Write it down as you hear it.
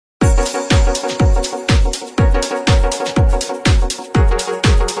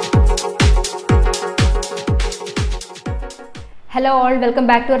Hello all, welcome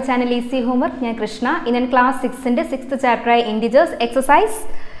back to our channel Easy Homework. I am Krishna. In class 6 in the 6th chapter integers exercise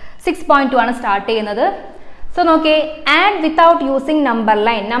 6.2 ആണ് start ചെയ്യുന്നത്. So നോക്കേ, add without using number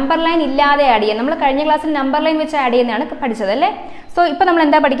line. Number line ഇല്ലാതെ add ചെയ്യാം. നമ്മൾ കഴിഞ്ഞ ക്ലാസ്സിൽ number line വെച്ച് add ചെയ്യുന്നതാണ് പഠിച്ചത് അല്ലേ? So ഇപ്പോൾ നമ്മൾ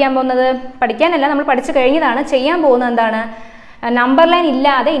എന്താ പഠിക്കാൻ പോകുന്നത്? പഠിക്കാനല്ല, നമ്മൾ പഠിച്ചു കഴിഞ്ഞതാണ്. ചെയ്യാൻ പോകുന്നത് എന്താണ്? Number line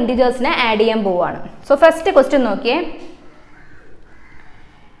ഇല്ലാതെ integersനെ ആഡ് ചെയ്യാൻ പോവാണ്. So first question നോക്കിയേ.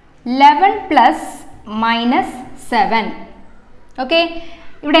 11 plus minus 7. Okay,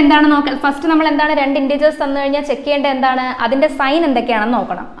 ഇവിടെ എന്താണ് നോക്കുക? ഫസ്റ്റ് നമ്മൾ എന്താണ് രണ്ട് ഇന്റിജേഴ്സ് തന്നു കഴിഞ്ഞാൽ ചെക്ക് ചെയ്യേണ്ടത് എന്താണ്? അതിന്റെ സൈൻ എന്തൊക്കെയാണെന്ന്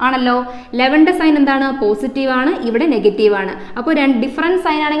നോക്കണം. ആണല്ലോ, 11ന്റെ സൈൻ എന്താണ്? പോസിറ്റീവ് ആണ്, ഇവിടെ നെഗറ്റീവ് ആണ്. അപ്പോൾ രണ്ട് ഡിഫറൻറ്റ്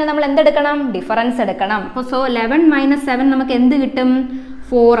സൈൻ ആണെങ്കിൽ നമ്മൾ എന്തെടുക്കണം? ഡിഫറൻസ് എടുക്കണം. അപ്പോൾ സോ 11 - 7 നമുക്ക് എന്ത് കിട്ടും?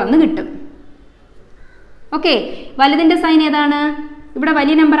 4 എന്ന് കിട്ടും. ഓക്കെ, വലുതിന്റെ സൈൻ ഏതാണ്? ഇവിടെ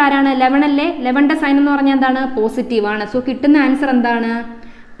വലിയ നമ്പർ ആരാണ്? 11 അല്ലേ? 11ന്റെ സൈൻ എന്ന് പറഞ്ഞാൽ എന്താണ്? പോസിറ്റീവ് ആണ്. സോ കിട്ടുന്ന ആൻസർ എന്താണ്?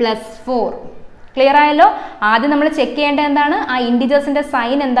 +4. ക്ലിയർ ആയല്ലോ? ആദ്യം നമ്മൾ ചെക്ക് ചെയ്യേണ്ടത് എന്താണ്? ആ ഇൻഡിജേഴ്സിന്റെ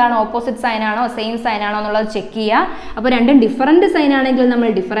സൈൻ എന്താണ്? ഓപ്പോസിറ്റ് സൈൻ ആണോ സെയിം സൈൻ ആണോ എന്നുള്ളത് ചെക്ക് ചെയ്യുക. അപ്പോൾ രണ്ടും ഡിഫറൻറ്റ് സൈൻ ആണെങ്കിൽ നമ്മൾ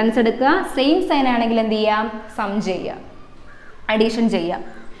ഡിഫറൻസ് എടുക്കുക, സെയിം സൈൻ ആണെങ്കിൽ എന്ത് ചെയ്യാം? സം ചെയ്യുക, അഡീഷൻ ചെയ്യുക.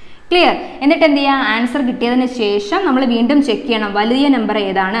 ക്ലിയർ? എന്നിട്ട് എന്ത് ചെയ്യുക? ആൻസർ കിട്ടിയതിന് ശേഷം നമ്മൾ വീണ്ടും ചെക്ക് ചെയ്യണം വലിയ നമ്പർ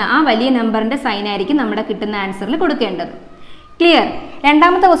ഏതാണ്. ആ വലിയ നമ്പറിന്റെ സൈൻ ആയിരിക്കും നമ്മുടെ കിട്ടുന്ന ആൻസറിൽ കൊടുക്കേണ്ടത്. ക്ലിയർ?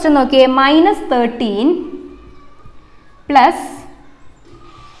 രണ്ടാമത്തെ ക്വസ്റ്റ്യൻ നോക്കിയേ. -13 പ്ലസ്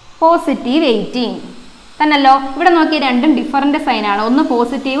 +18 തന്നല്ലോ. ഇവിടെ നോക്കിയ രണ്ടും ഡിഫറൻറ്റ് സൈൻ ആണ്. ഒന്ന്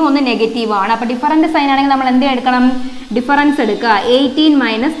പോസിറ്റീവ് ഒന്ന് നെഗറ്റീവ് ആണ്. അപ്പോൾ ഡിഫറൻറ്റ് സൈൻ ആണെങ്കിൽ നമ്മൾ എന്ത് എടുക്കണം? ഡിഫറൻസ് എടുക്കുക. 18 -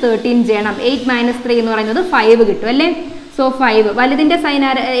 13 ചെയ്യണം. 8 - 3 എന്ന് പറയുന്നത് 5 കിട്ടും അല്ലേ? സോ 5. വലുതിൻ്റെ സൈൻ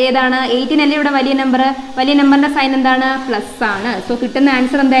ഏതാണ്? 18 അല്ലേ ഇവിടെ വലിയ നമ്പർ? വലിയ നമ്പറിൻ്റെ സൈൻ എന്താണ്? പ്ലസ് ആണ്. സോ കിട്ടുന്ന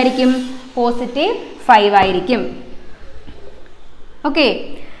ആൻസർ എന്തായിരിക്കും? +5 ആയിരിക്കും. ഓക്കെ,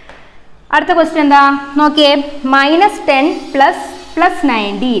 അടുത്ത ക്വസ്റ്റ്യൻ എന്താ നോക്കിയേ. -10 plus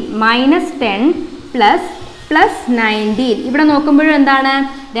 19 -10 plus 19. ഇവിടെ നോക്കുമ്പോഴും എന്താണ്?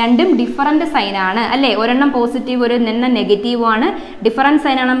 രണ്ടും ഡിഫറൻറ്റ് സൈൻ ആണ് അല്ലേ? ഒരെണ്ണം പോസിറ്റീവ് ഒരെണ്ണം നെഗറ്റീവ് ആണ്. ഡിഫറൻറ്റ്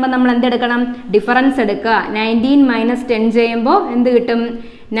സൈൻ ആകുമ്പോൾ നമ്മൾ എന്തെടുക്കണം? ഡിഫറൻസ് എടുക്കുക. 19 - 10 ചെയ്യുമ്പോൾ എന്ത് കിട്ടും?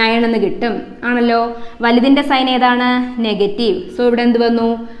 9 എന്ന് കിട്ടും. ആണല്ലോ. വലുതിൻ്റെ സൈൻ ഏതാണ്? നെഗറ്റീവ്. സോ ഇവിടെ എന്ത് വന്നു?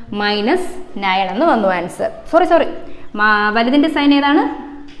 -9 എന്ന് വന്നു ആൻസർ. സോറി വലുതിൻ്റെ സൈൻ ഏതാണ്?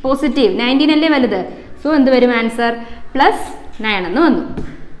 പോസിറ്റീവ്. 19 അല്ലേ വലുത്? സോ എന്ത് വരും ആൻസർ? +9 എന്ന് വന്നു.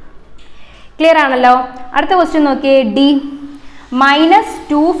 ക്ലിയർ ആണല്ലോ. അടുത്ത ക്വസ്റ്റ്യൻ നോക്കിയേ. D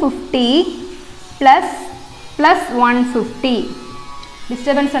 -250 plus 150.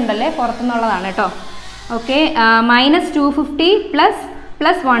 ഡിസ്റ്റർബൻസ് ഉണ്ടല്ലേ, പുറത്തുനിന്നുള്ളതാണ് കേട്ടോ. Okay, -250 plus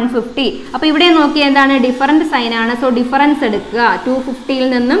 150. അപ്പോൾ ഇവിടെ നോക്കിയാൽ എന്താണ്? ഡിഫറൻറ്റ് സൈൻ ആണ്. സോ ഡിഫറൻസ് എടുക്കുക. 250യിൽ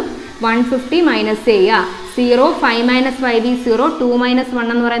നിന്നും 150 മൈനസ് ചെയ്യുക. 0 5 - 5 is 0. 2 - 1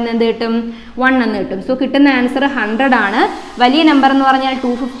 എന്ന് പറയുന്നത് എന്ത് കിട്ടും? 1 എന്ന് കിട്ടും. സോ കിട്ടുന്ന ആൻസർ 100 ആണ്. വലിയ നമ്പർ എന്ന് പറഞ്ഞാൽ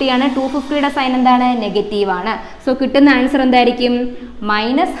 250 ആണ്. 250യുടെ സൈൻ എന്താണ്? നെഗറ്റീവ് ആണ്. സോ കിട്ടുന്ന ആൻസർ എന്തായിരിക്കും?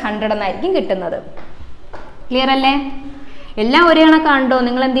 -100 എന്നായിരിക്കും കിട്ടുന്നത്. ക്ലിയർ അല്ലേ? എല്ലാം ഒരേ കണക്കാണ്ടോ?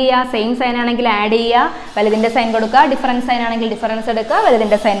 നിങ്ങൾ എന്ത് ചെയ്യുക? സെയിം സൈൻ ആണെങ്കിൽ ആഡ് ചെയ്യുക, വലുതിൻ്റെ സൈൻ കൊടുക്കുക. ഡിഫറൻസ് സൈൻ ആണെങ്കിൽ ഡിഫറൻസ് എടുക്കുക,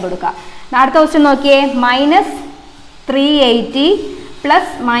 വലുതിൻ്റെ സൈൻ കൊടുക്കുക. അടുത്ത ക്വസ്റ്റ്യൻ നോക്കിയേ. -380 plus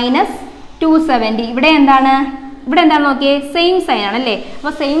 -270. ഇവിടെ എന്താണ് നോക്കിയേ? സെയിം സൈൻ ആണല്ലേ?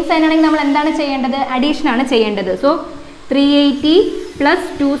 അപ്പോൾ സെയിം സൈൻ ആണെങ്കിൽ നമ്മൾ എന്താണ് ചെയ്യേണ്ടത്? അഡീഷൻ ആണ് ചെയ്യേണ്ടത്. സോ 380 plus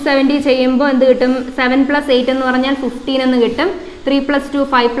 270 ചെയ്യുമ്പോൾ എന്ത് കിട്ടും? 7 + 8 എന്ന് പറഞ്ഞാൽ 15 എന്ന് കിട്ടും. 3 + 2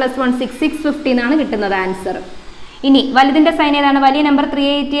 5 + 1 6 615 ആണ് കിട്ടുന്നത് ആൻസർ. ഇനി വലുതിൻ്റെ സൈൻ ഏതാണ്? വലിയ നമ്പർ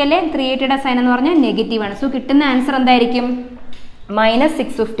 380 അല്ലേ? 380യുടെ സൈൻ എന്ന് പറഞ്ഞാൽ നെഗറ്റീവ് ആണ്. സോ കിട്ടുന്ന ആൻസർ എന്തായിരിക്കും?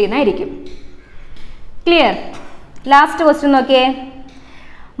 -650 എന്നായിരിക്കും. ക്ലിയർ? ലാസ്റ്റ് ക്വസ്റ്റ്യൻ നോക്കിയേ.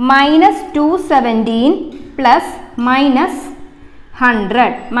 -217 plus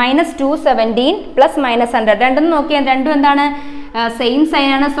 -100. -217 plus -100. രണ്ടും നോക്കിയാൽ രണ്ടും എന്താണ്? സെയിം സൈൻ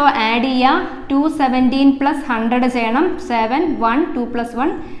ആണ്. സോ ആഡ് ചെയ്യുക. 217 plus 100 ചെയ്യണം. 7 1 2 +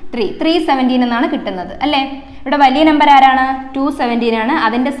 1 3 317 എന്നാണ് കിട്ടുന്നത് അല്ലേ? ഇവിടെ വലിയ നമ്പർ ആരാണ്? 217 ആണ്.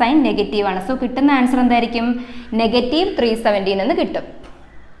 അതിൻ്റെ സൈൻ നെഗറ്റീവ് ആണ്. സോ കിട്ടുന്ന ആൻസർ എന്തായിരിക്കും? -317 എന്ന് കിട്ടും.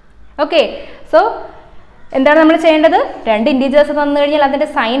 ഓക്കെ, സോ എന്താണ് നമ്മൾ ചെയ്യേണ്ടത്? രണ്ട് ഇൻഡിജേഴ്സ് തന്നു കഴിഞ്ഞാൽ അതിൻ്റെ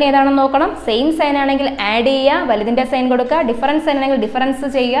സൈൻ ഏതാണെന്ന് നോക്കണം. സെയിം സൈൻ ആണെങ്കിൽ ആഡ് ചെയ്യുക, വലുതിൻ്റെ സൈൻ കൊടുക്കുക. ഡിഫറൻസ് സൈൻ ആണെങ്കിൽ ഡിഫറൻസ്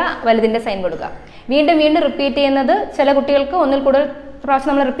ചെയ്യുക, വലുതിൻ്റെ സൈൻ കൊടുക്കുക. വീണ്ടും റിപ്പീറ്റ് ചെയ്യുന്നത് ചില കുട്ടികൾക്ക് ഒന്നിൽ കൂടുതൽ പ്രാവശ്യം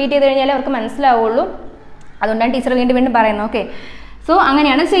നമ്മൾ റിപ്പീറ്റ് ചെയ്ത് കഴിഞ്ഞാൽ അവർക്ക് മനസ്സിലാവുള്ളൂ. അതുകൊണ്ടാണ് ടീച്ചർ വീണ്ടും പറയുന്നത്. ഓക്കെ, സോ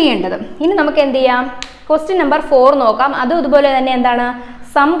അങ്ങനെയാണ് ചെയ്യേണ്ടത്. ഇനി നമുക്ക് എന്ത് ചെയ്യാം? ക്വസ്റ്റ്യൻ നമ്പർ 4 നോക്കാം. അതും ഇതുപോലെ തന്നെ എന്താണ്?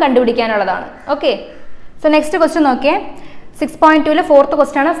 Some കണ്ടുപിടിക്കാനുള്ളതാണ്. Okay, so next question നോക്കിയേ. 6.2 4th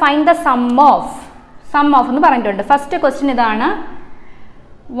ക്വസ്റ്റ്യൻ ആണ്. ഫൈൻഡ് ദ സം ഓഫ് എന്ന് പറഞ്ഞിട്ടുണ്ട്. ഫസ്റ്റ് ക്വസ്റ്റ്യൻ ഇതാണ്.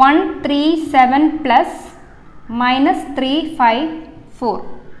 137 plus -354.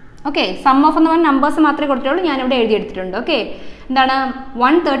 ഓക്കെ, സം ഓഫ് എന്ന് പറഞ്ഞ നമ്പേഴ്സ് മാത്രമേ കൊടുത്തിട്ടുള്ളൂ. ഞാനിവിടെ എഴുതിയെടുത്തിട്ടുണ്ട്. ഓക്കെ, എന്താണ്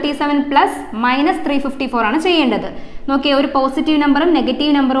 137 പ്ലസ് മൈനസ് 354 ആണ് ചെയ്യേണ്ടത്. നോക്കിയേ, ഒരു പോസിറ്റീവ് നമ്പറും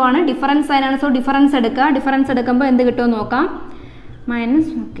നെഗറ്റീവ് നമ്പറും ആണ്, ഡിഫറൻസ് സൈൻ ആണ്. സോ ഡിഫറൻസ് എടുക്കുക. ഡിഫറൻസ് എടുക്കുമ്പോൾ എന്ത് കിട്ടുമെന്ന് നോക്കാം.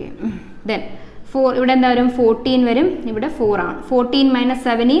 മൈനസ്, ഓക്കെ, ദെൻ 4, ഇവിടെ എന്താ വരും, 14 വരും, ഇവിടെ 4 ആണ്. 14 minus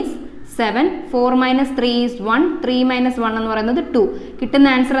 7 is 7, 4 minus 3 is 1, 3 minus 1 എന്ന് പറയുന്നത് 2. കിട്ടുന്ന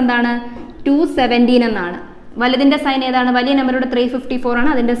ആൻസർ എന്താണ്, 217 എന്നാണ്. വലുതിൻ്റെ സൈൻ ഏതാണ്, വലിയ നമ്പറുടെ 354 ആണ്,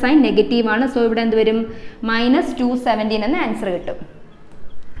 അതിൻ്റെ സൈൻ നെഗറ്റീവ് ആണ്. സോ ഇവിടെ എന്ത് വരും, മൈനസ് 217 എന്ന ആൻസർ കിട്ടും.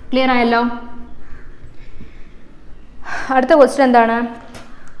 ക്ലിയർ ആയല്ലോ. അടുത്ത ക്വസ്റ്റ്യൻ എന്താണ്,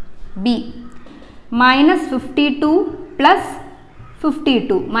 B. Minus 52 plus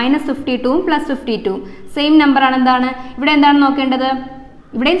 52, minus 52 plus 52 same number ആണ്. എന്താണ് ഇവിടെ എന്താണ് നോക്കേണ്ടത്,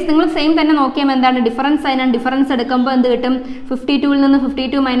 ഇവിടെ നിങ്ങൾ സെയിം തന്നെ നോക്കിയാൽ എന്താണ്, ഡിഫറൻസ് സൈനാണ്. ഡിഫറൻസ് എടുക്കുമ്പോൾ എന്ത് കിട്ടും, 52-ൽ നിന്ന്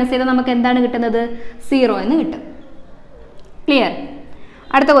 52 മൈനസ് ചെയ്താൽ നമുക്ക് എന്താണ് കിട്ടുന്നത്, 0 എന്ന് കിട്ടും. ക്ലിയർ.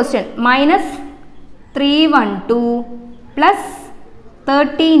 അടുത്ത ക്വസ്റ്റ്യൻ, മൈനസ് 312 പ്ലസ്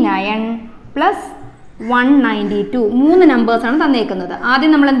 39 പ്ലസ് 192 3 നമ്പേഴ്സാണ് തന്നേക്കുന്നത്.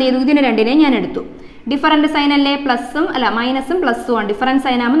 ആദ്യം നമ്മൾ എന്ത് ചെയ്തു, ഇതിന് രണ്ടിനെ ഞാൻ എടുത്തു. ഡിഫറൻറ്റ് സൈൻ അല്ലേ, പ്ലസും അല്ല മൈനസും പ്ലസും ആണ്. ഡിഫറൻസ്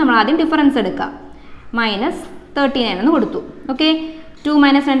സൈൻ ആകുമ്പോൾ നമ്മൾ ആദ്യം ഡിഫറൻസ് എടുക്കുക. മൈനസ് 39 എന്ന് കൊടുത്തു. ഓക്കെ, 2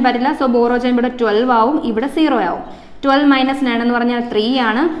 മൈനസ് 9 പറ്റില്ല. സോ ബോറോ ചെയ്യുമ്പോൾ ഇവിടെ 12 ആവും, ഇവിടെ 0 ആവും. 12 മൈനസ് 9 എന്ന് പറഞ്ഞാൽ 3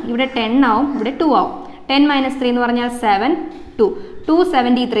 ആണ്, ഇവിടെ 10 ആവും, ഇവിടെ 2 ആവും. 10 മൈനസ് 3 എന്ന് പറഞ്ഞാൽ 7, 2,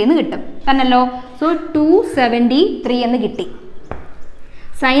 273 എന്ന് കിട്ടും. തന്നല്ലോ. സോ 273 എന്ന് കിട്ടി.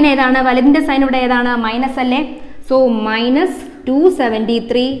 സൈൻ ഏതാണ്, വലുതിൻ്റെ സൈൻ ഇവിടെ ഏതാണ്, മൈനസ് അല്ലേ. സോ മൈനസ്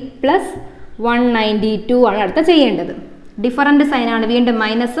 273 പ്ലസ് 192 ആണ് അടുത്ത ചെയ്യേണ്ടത്. ഡിഫറൻറ്റ് സൈനാണ്, വീണ്ടും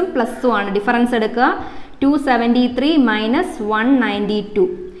മൈനസും പ്ലസും ആണ്. ഡിഫറൻസ് എടുക്കുക. 273 മൈനസ് 192,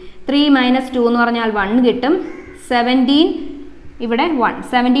 3 മൈനസ് 2 എന്ന് പറഞ്ഞാൽ 1 കിട്ടും. 17 ഇവിടെ 1,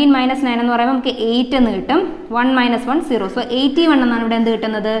 17 മൈനസ് 9 എന്ന് പറയുമ്പോൾ നമുക്ക് 8 എന്ന് കിട്ടും. 1 മൈനസ് 1 0. സോ 81 എന്നാണ് ഇവിടെ എന്ത്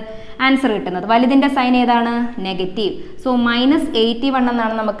കിട്ടുന്നത്, ആൻസർ കിട്ടുന്നത്. വലുതിൻ്റെ സൈൻ ഏതാണ്, നെഗറ്റീവ്. സോ മൈനസ് 81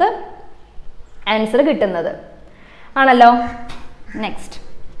 എന്നാണ് നമുക്ക് ആൻസർ കിട്ടുന്നത്. ആണല്ലോ. നെക്സ്റ്റ്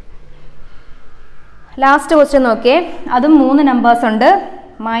ലാസ്റ്റ് ക്വസ്റ്റ്യൻ നോക്കിയേ, അതും 3 നമ്പേഴ്സ് ഉണ്ട്.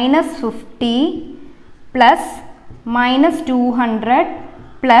 Minus 50 plus minus 200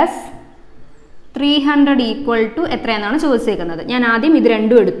 plus 300 equal to എത്രയെന്നാണ് ചോദിച്ചേക്കുന്നത്. ഞാൻ ആദ്യം ഇത്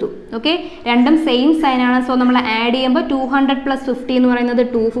രണ്ടും എടുത്തു. ഓക്കെ, രണ്ടും സെയിം സൈനാണ്. സോ നമ്മൾ ആഡ് ചെയ്യുമ്പോൾ 200 പ്ലസ് 50 എന്ന് പറയുന്നത്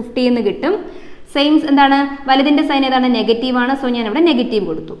 250 എന്ന് കിട്ടും. സെയിം എന്താണ്, വലുതിൻ്റെ സൈൻ ഏതാണ്, നെഗറ്റീവ് ആണ്. സോ ഞാൻ ഇവിടെ നെഗറ്റീവ്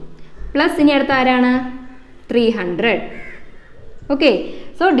കൊടുത്തു. പ്ലസ് ഇനി അടുത്ത ആരാണ്, 300. Okay,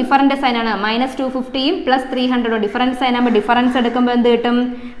 so different സൈനാണ്. Minus 250യും plus 300 difference സൈനാകുമ്പോൾ difference എടുക്കുമ്പോൾ എന്ത് കിട്ടും,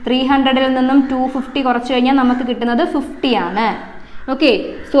 300-ൽ നിന്നും 250 കുറച്ച് കഴിഞ്ഞാൽ നമുക്ക് കിട്ടുന്നത് 50 ആണ്. ഓക്കെ,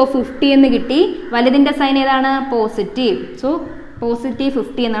 സോ 50 എന്ന് കിട്ടി. വലുതിൻ്റെ സൈൻ ഏതാണ്, പോസിറ്റീവ്. സോ പോസിറ്റീവ്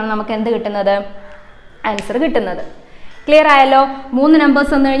 50 എന്നാണ് നമുക്ക് എന്ത് കിട്ടുന്നത്, ആൻസർ കിട്ടുന്നത്. ക്ലിയർ ആയല്ലോ. 3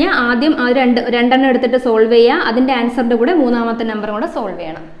 നമ്പേഴ്സ് വന്നു കഴിഞ്ഞാൽ ആദ്യം ആ രണ്ടെണ്ണം എടുത്തിട്ട് സോൾവ് ചെയ്യുക. അതിൻ്റെ ആൻസറിൻ്റെ കൂടെ മൂന്നാമത്തെ നമ്പറും കൂടെ സോൾവ്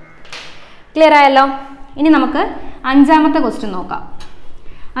ചെയ്യണം. ക്ലിയർ ആയല്ലോ. ഇനി നമുക്ക് 5ാമത്തെ ക്വസ്റ്റ്യൻ നോക്കാം.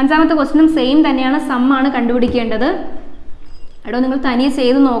 5ാമത്തെ ക്വസ്റ്റ്യനും സെയിം തന്നെയാണ്, സമ്മാണ് കണ്ടുപിടിക്കേണ്ടത്. എടോ നിങ്ങൾ തനിയെ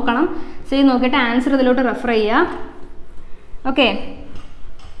ചെയ്ത് നോക്കണം. ചെയ്ത് നോക്കിയിട്ട് ആൻസർ ഇതിലോട്ട് റെഫർ ചെയ്യുക. ഓക്കെ,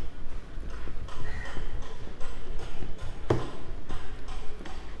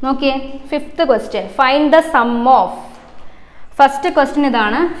 നോക്കിയേ, 5th question, find the sum of. First question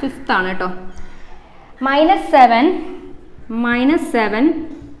ഇതാണ്, 5th ആണ് കേട്ടോ. -7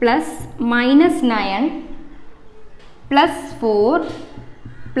 plus -9 plus 4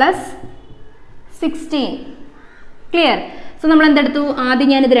 plus 16. Clear. So നമ്മൾ എന്തെടുത്തു, ആദ്യം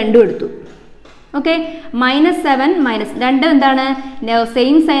ഞാനിത് രണ്ടും എടുത്തു. ഓക്കെ, -7 മൈനസ് 2 എന്താണ്,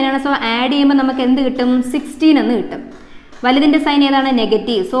 സെയിം സൈനാണ്. സോ ആഡ് ചെയ്യുമ്പോൾ നമുക്ക് എന്ത് കിട്ടും, 16 എന്ന് കിട്ടും. വലുതിൻ്റെ സൈൻ ഏതാണ്,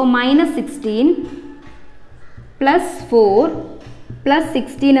 നെഗറ്റീവ്. സോ -16 പ്ലസ് 4 പ്ലസ്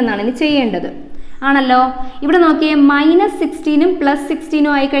 16 എന്നാണ് ഇനി ചെയ്യേണ്ടത്. ആണല്ലോ. ഇവിടെ നോക്കിയേ, -16ഉം പ്ലസ്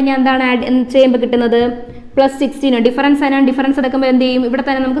 16ഉം ആയിക്കഴിഞ്ഞാൽ എന്താണ് ആഡ് ചെയ്യുമ്പോൾ കിട്ടുന്നത്, +16. ഡിഫറൻസ് ആണ്. ഡിഫറൻസ് എടുക്കുമ്പോൾ എന്ത് ചെയ്യും, ഇവിടെ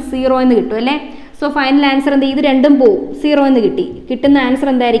തന്നെ നമുക്ക് 0 എന്ന് കിട്ടും അല്ലേ. സോ ഫൈനൽ ആൻസർ എന്ത് ചെയ്യും, ഇത് രണ്ടും പോവും, 0 എന്ന് കിട്ടി. കിട്ടുന്ന ആൻസർ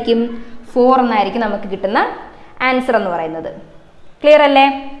എന്തായിരിക്കും, 4 എന്നായിരിക്കും നമുക്ക് കിട്ടുന്ന ആൻസർ എന്ന് പറയുന്നത്. ക്ലിയർ അല്ലേ.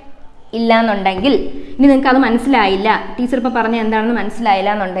 ഇല്ല എന്നുണ്ടെങ്കിൽ, ഇനി നിങ്ങൾക്ക് അത് മനസ്സിലായില്ല, ടീച്ചർ ഇപ്പോൾ പറഞ്ഞ എന്താണെന്ന് മനസ്സിലായില്ല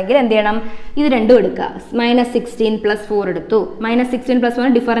എന്നുണ്ടെങ്കിൽ എന്ത് ചെയ്യണം, ഇത് രണ്ടും എടുക്കുക. -16 പ്ലസ് 4 എടുത്തു. -16 പ്ലസ്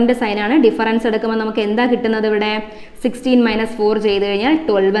 4 ഡിഫറൻറ്റ് സൈനാണ്. ഡിഫറൻസ് എടുക്കുമ്പോൾ നമുക്ക് എന്താ കിട്ടുന്നത്, ഇവിടെ 16 മൈനസ് 4 ചെയ്ത് കഴിഞ്ഞാൽ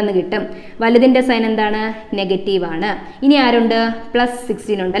 12 എന്ന് കിട്ടും. വലുതിൻ്റെ സൈൻ എന്താണ്, നെഗറ്റീവ് ആണ്. ഇനി ആരുണ്ട്,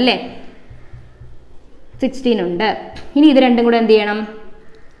 +16 ഉണ്ട് അല്ലേ, 16 ഉണ്ട്. ഇനി ഇത് രണ്ടും കൂടെ എന്ത് ചെയ്യണം,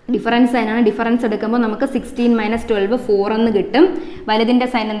 ഡിഫറൻസ് സൈനാണ്. ഡിഫറൻസ് എടുക്കുമ്പോൾ നമുക്ക് 16 മൈനസ് 12 4 എന്ന് കിട്ടും. വലുതിൻ്റെ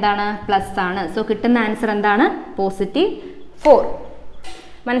സൈൻ എന്താണ്, പ്ലസ് ആണ്. സോ കിട്ടുന്ന ആൻസർ എന്താണ്, +4.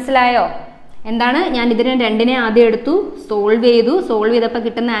 മനസ്സിലായോ. എന്താണ്, ഞാൻ ഇതിനെ രണ്ടിനെ ആദ്യം എടുത്തു, സോൾവ് ചെയ്തു. സോൾവ് ചെയ്തപ്പോൾ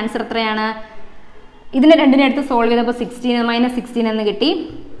കിട്ടുന്ന ആൻസർ എത്രയാണ്, ഇതിനെ രണ്ടിനെ എടുത്ത് സോൾവ് ചെയ്തപ്പോൾ 16 മൈനസ് 16 എന്ന് കിട്ടി.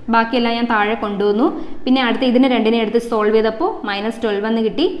 ബാക്കിയെല്ലാം ഞാൻ താഴെ കൊണ്ടുവന്നു. പിന്നെ അടുത്ത ഇതിനെ രണ്ടിനെ എടുത്ത് സോൾവ് ചെയ്തപ്പോൾ -12 എന്ന്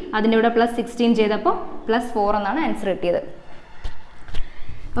കിട്ടി. അതിൻ്റെ കൂടെ +16 ചെയ്തപ്പോൾ +4 എന്നാണ് ആൻസർ കിട്ടിയത്.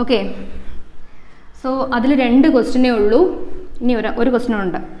 ഓക്കെ, സോ അതിൽ 2 ക്വസ്റ്റ്യനേ ഉള്ളൂ. ഇനി ഒരു ക്വസ്റ്റ്യൻ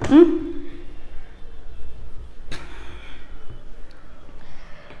ഉണ്ട്.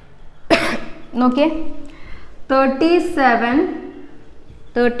 നോക്കിയേ, 37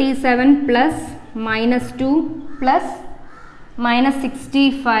 പ്ലസ് -2 പ്ലസ്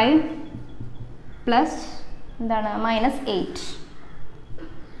 -65 പ്ലസ് എന്താണ് -8.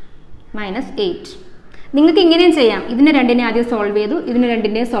 നിങ്ങൾക്ക് ഇങ്ങനെയും ചെയ്യാം. ഇതിനെ രണ്ടിനെ ആദ്യം സോൾവ് ചെയ്തു, ഇതിനെ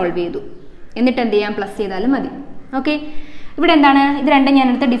രണ്ടിനെയും സോൾവ് ചെയ്തു, എന്നിട്ട് എന്ത് ചെയ്യാം, പ്ലസ് ചെയ്താലും മതി. ഓക്കെ, ഇവിടെ എന്താണ്, ഇത് രണ്ടും ഞാൻ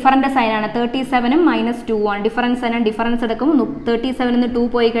എടുത്ത ഡിഫറൻറ്റ് സൈനാണ്. 37ഉം -2 ആണ്. ഡിഫറൻസ് സൈനാണ്. ഡിഫറൻസ് എടുക്കും. 37 നിന്ന് 2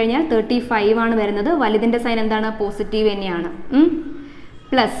 പോയി കഴിഞ്ഞാൽ 35 ആണ് വരുന്നത്. വലുതിൻ്റെ സൈൻ എന്താണ്, പോസിറ്റീവ് തന്നെയാണ്.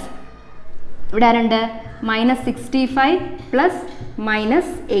 പ്ലസ് ഇവിടെ ആരുണ്ട്, -65 പ്ലസ്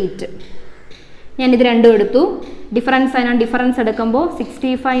 -8. ഞാനിത് രണ്ടും എടുത്തു. ഡിഫറൻസ് സൈനാണ്. ഡിഫറൻസ് എടുക്കുമ്പോൾ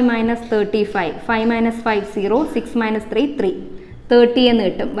 65 - 35, 5 - 5 0, 6 - 3 3, 30 എന്ന്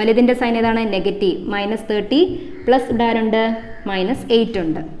കിട്ടും. വലുതിൻ്റെ സൈൻ ഏതാണ്, നെഗറ്റീവ്. -30 പ്ലസ് ഇവിടെ ആരുണ്ട്, -8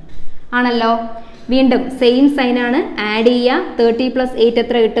 ഉണ്ട്. ആണല്ലോ. വീണ്ടും സെയിം സൈനാണ്. ആഡ് ചെയ്യുക. 30 + 8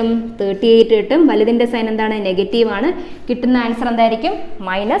 എത്ര കിട്ടും, 38 കിട്ടും. വലുതിൻ്റെ സൈൻ എന്താണ്, നെഗറ്റീവ് ആണ്. കിട്ടുന്ന ആൻസർ എന്തായിരിക്കും,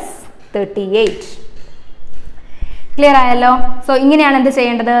 -38. ക്ലിയർ ആയല്ലോ. സോ ഇങ്ങനെയാണ് എന്ത്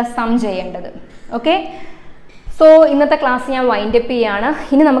ചെയ്യേണ്ടത്, സം ചെയ്യേണ്ടത്. ഓക്കെ, സോ ഇന്നത്തെ ക്ലാസ് ഞാൻ വൈൻഡ് അപ്പ് ചെയ്യാണ്.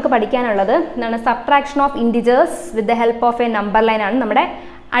 ഇനി നമുക്ക് പഠിക്കാനുള്ളത് എന്താണ്, subtraction of integers with the help of A number line ആണ് നമ്മുടെ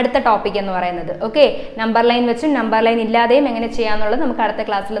അടുത്ത ടോപ്പിക് എന്ന് പറയുന്നത്. ഓക്കെ, നമ്പർ ലൈൻ വെച്ചും നമ്പർ ലൈൻ ഇല്ലാതെയും എങ്ങനെ ചെയ്യാന്നുള്ളത് നമുക്ക് അടുത്ത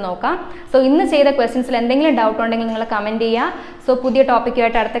ക്ലാസ്സിൽ നോക്കാം. സോ ഇന്ന് ചെയ്ത ക്വസ്റ്റ്യൻസിൽ എന്തെങ്കിലും ഡൗട്ട് ഉണ്ടെങ്കിൽ നിങ്ങൾ കമൻറ്റ് ചെയ്യുക. സോ പുതിയ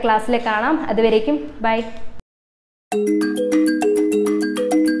ടോപ്പിക്കുമായിട്ട് അടുത്ത ക്ലാസ്സിൽ കാണാം. അതുവരേക്കും ബൈ.